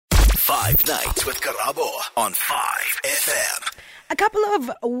5 Nights with Karabo on 5FM. A couple of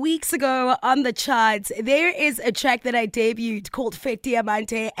weeks ago on the charts, there is a track that I debuted called Fet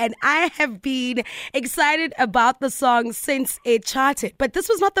Diamante, and I have been excited about the song since it charted. But this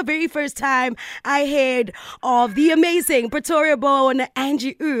was not the very first time I heard of the amazing Pretoria-born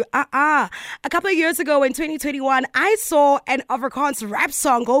Angie Oeh. A couple of years ago in 2021, I saw an Afrikaans rap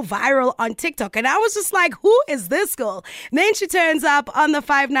song go viral on TikTok, and I was just like, who is this girl? And then she turns up on the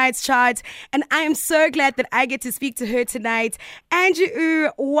 5 Nights chart, and I am so glad that I get to speak to her tonight. Angie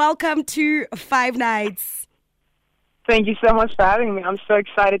Oeh, welcome to 5 Nights. Thank you so much for having me. I'm so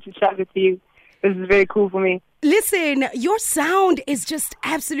excited to chat with you. This is very cool for me. Listen, your sound is just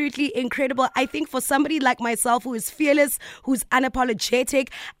absolutely incredible. I think for somebody like myself who is fearless, who's unapologetic,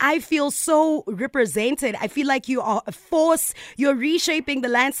 I feel so represented. I feel like you are a force. You're reshaping the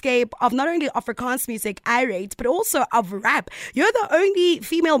landscape of not only Afrikaans music, I rate, but also of rap. You're the only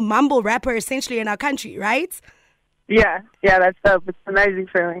female mumble rapper essentially in our country, right? Yeah, that's dope. It's an amazing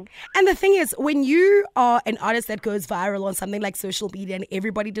feeling. And the thing is, when you are an artist that goes viral on something like social media and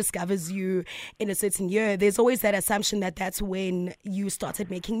everybody discovers you in a certain year, there's always that assumption that that's when you started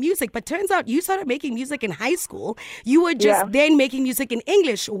making music. But turns out you started making music in high school. You were just then making music in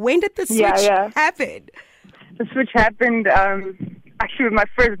English. When did the switch happen? The switch happened actually with my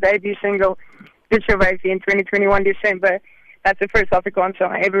first debut single, Ditch Your Wifey, in 2021 December. That's the first Afrikaans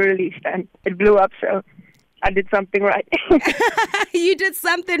song I ever released, and it blew up, so I did something right. You did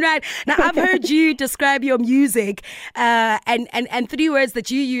something right. Now, I've heard you describe your music, and 3 words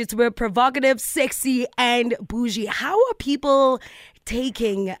that you used were provocative, sexy, and bougie. How are people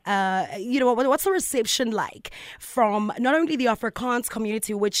taking, what's the reception like from not only the Afrikaans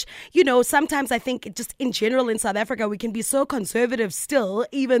community, which, sometimes I think just in general in South Africa, we can be so conservative still,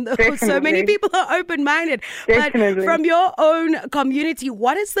 even though so many people are open-minded. Definitely. But from your own community,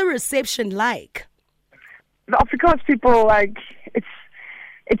 what is the reception like? The Afrikaans people,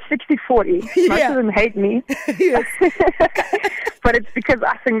 it's 60-40. Most of them hate me. Yes. But it's because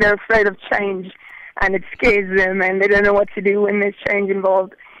I think they're afraid of change, and it scares them, and they don't know what to do when there's change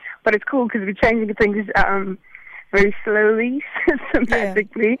involved. But it's cool because we're changing things very slowly,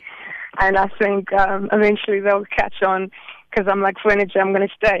 systematically, and I think eventually they'll catch on because I'm like furniture, I'm going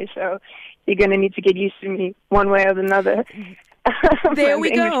to stay, so you're going to need to get used to me one way or another. There we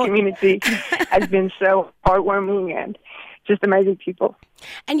the go. English community has been so heartwarming and just amazing people.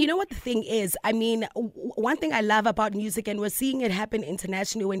 And you know what the thing is? I mean, one thing I love about music, and we're seeing it happen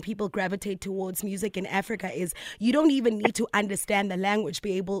internationally when people gravitate towards music in Africa, is you don't even need to understand the language to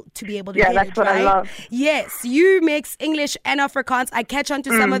be able to get it, that's what right? I love. Yes, you mix English and Afrikaans. I catch on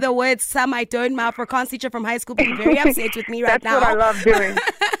to some of the words, some I don't. My Afrikaans teacher from high school being very upset with me right now. That's what I love doing.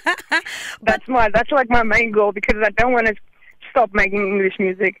 That's like my main goal, because I don't want to stop making English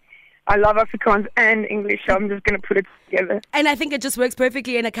music. I love Afrikaans and English, so I'm just going to put it together. And I think it just works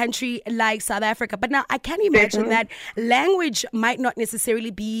perfectly in a country like South Africa. But now I can imagine that language might not necessarily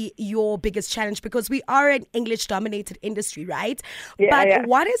be your biggest challenge, because we are an English-dominated industry, right?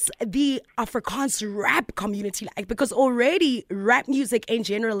 What is the Afrikaans rap community like? Because already rap music in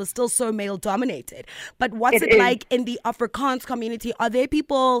general is still so male-dominated. But what's it like in the Afrikaans community? Are there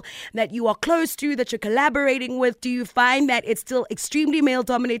people that you are close to, that you're collaborating with? Do you find that it's still extremely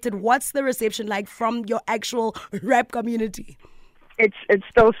male-dominated? What's the reception like from your actual rap community? It's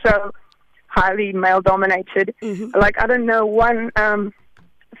still so highly male-dominated. Like, I don't know one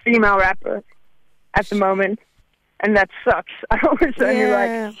female rapper at the moment, and that sucks. I always only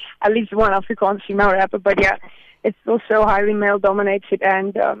like at least one Afrikaans female rapper, but it's still so highly male-dominated,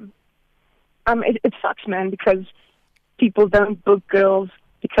 and it sucks, man, because people don't book girls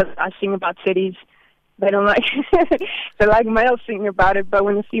because I sing about cities. They don't like they like males singing about it, but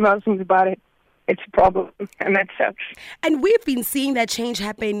when a female sings about it, it's a problem, and that sucks. And we've been seeing that change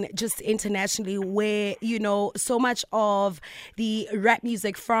happen just internationally, where, so much of the rap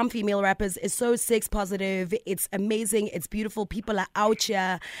music from female rappers is so sex positive. It's amazing. It's beautiful. People are out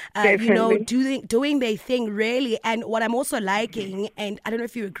here, doing their thing, really. And what I'm also liking, and I don't know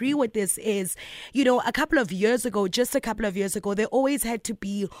if you agree with this, is, a couple of years ago, there always had to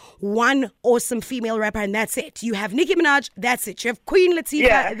be one awesome female rapper, and that's it. You have Nicki Minaj, that's it. You have Queen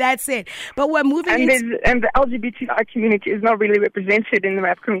Latifah, that's it. But we're moving and the LGBTI community is not really represented in the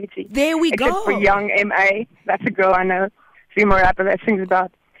rap community. There we go. Except for Young M.A. That's a girl I know, female rapper that sings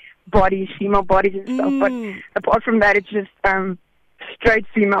about bodies, female bodies and stuff. But apart from that, it's just straight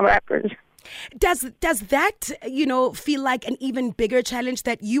female rappers. Does that, feel like an even bigger challenge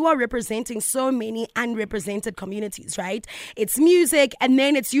that you are representing so many unrepresented communities, right? It's music, and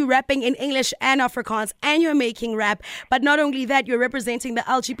then it's you rapping in English and Afrikaans, and you're making rap. But not only that, you're representing the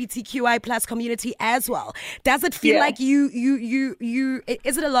LGBTQI plus community as well. Does it feel like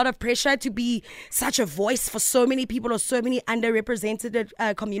is it a lot of pressure to be such a voice for so many people or so many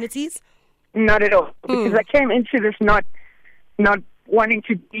underrepresented communities? Not at all, because I came into this not wanting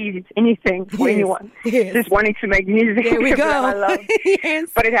to be anything for anyone, just wanting to make music that I love.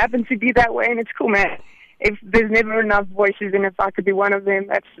 But it happened to be that way, and it's cool, man. If there's never enough voices, and if I could be one of them,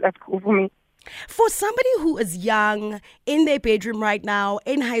 that's cool for me. For somebody who is young, in their bedroom right now,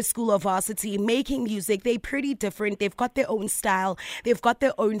 in high school or varsity, making music, they're pretty different. They've got their own style. They've got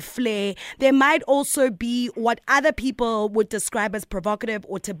their own flair. There might also be what other people would describe as provocative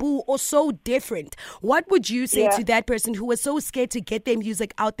or taboo or so different. What would you say to that person who is so scared to get their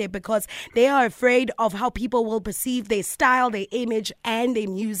music out there because they are afraid of how people will perceive their style, their image, and their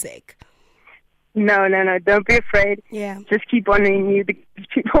music? No. Don't be afraid. Yeah. Just keep on doing you, because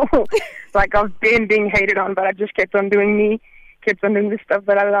people, like, I've been being hated on, but I just kept on doing me, kept on doing the stuff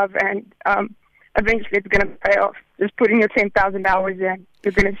that I love, and eventually it's going to pay off. Just putting your 10,000 hours in,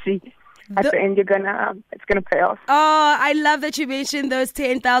 you're going to see. At the end, it's gonna pay off. Oh, I love that you mentioned those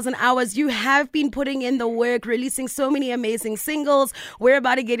 10,000 hours. You have been putting in the work, releasing so many amazing singles. We're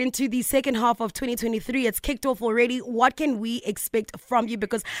about to get into the second half of 2023. It's kicked off already. What can we expect from you?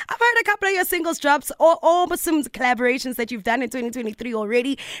 Because I've heard a couple of your singles drops, or some collaborations that you've done in 2023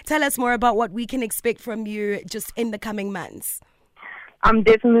 already. Tell us more about what we can expect from you just in the coming months. I'm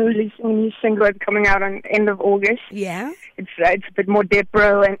definitely releasing a new single that's coming out on end of August. Yeah. It's a bit more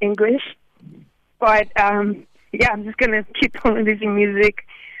Depro and English. But, I'm just going to keep on releasing music.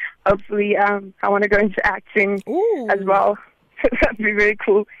 Hopefully, I want to go into acting as well. That'd be very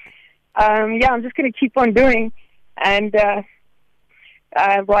cool. I'm just going to keep on doing and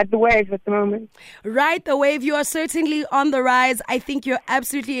ride the wave at the moment. Ride the wave. You are certainly on the rise. I think you're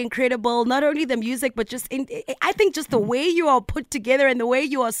absolutely incredible. Not only the music, but I think just the way you are put together and the way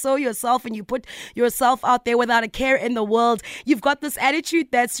you are so yourself and you put yourself out there without a care in the world. You've got this attitude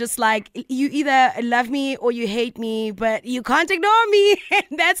that's just like, you either love me or you hate me, but you can't ignore me.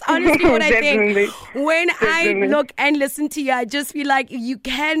 That's honestly what I think. When I look and listen to you, I just feel like you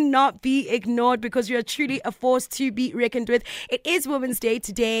cannot be ignored because you're truly a force to be reckoned with. It is Women's Day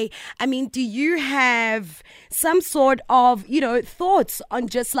today. I mean, do you have some sort of, thoughts on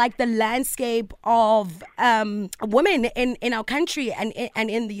just like the landscape of women in our country and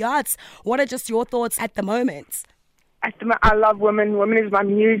in the arts? What are just your thoughts at the moment? I love women. Women is my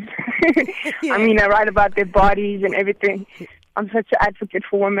muse. I mean, I write about their bodies and everything. I'm such an advocate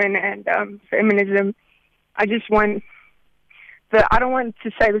for women and feminism. I just want I don't want to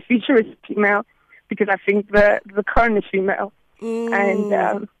say the future is female because I think the current is female.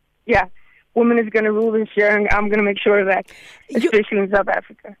 And, women is going to rule this year, and I'm going to make sure of that, especially in South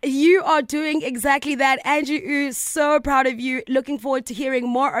Africa. You are doing exactly that. Angie Oeh, so proud of you. Looking forward to hearing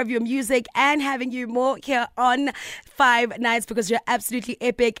more of your music and having you more here on 5 Nights because you're absolutely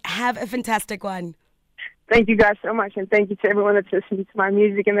epic. Have a fantastic one. Thank you guys so much, and thank you to everyone that's listening to my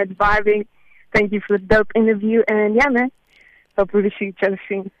music and that's vibing. Thank you for the dope interview, and man, hopefully we see each other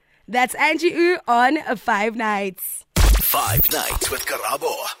soon. That's Angie Oeh on 5 Nights. 5 Nights with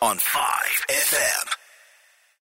Karabo on 5 FM.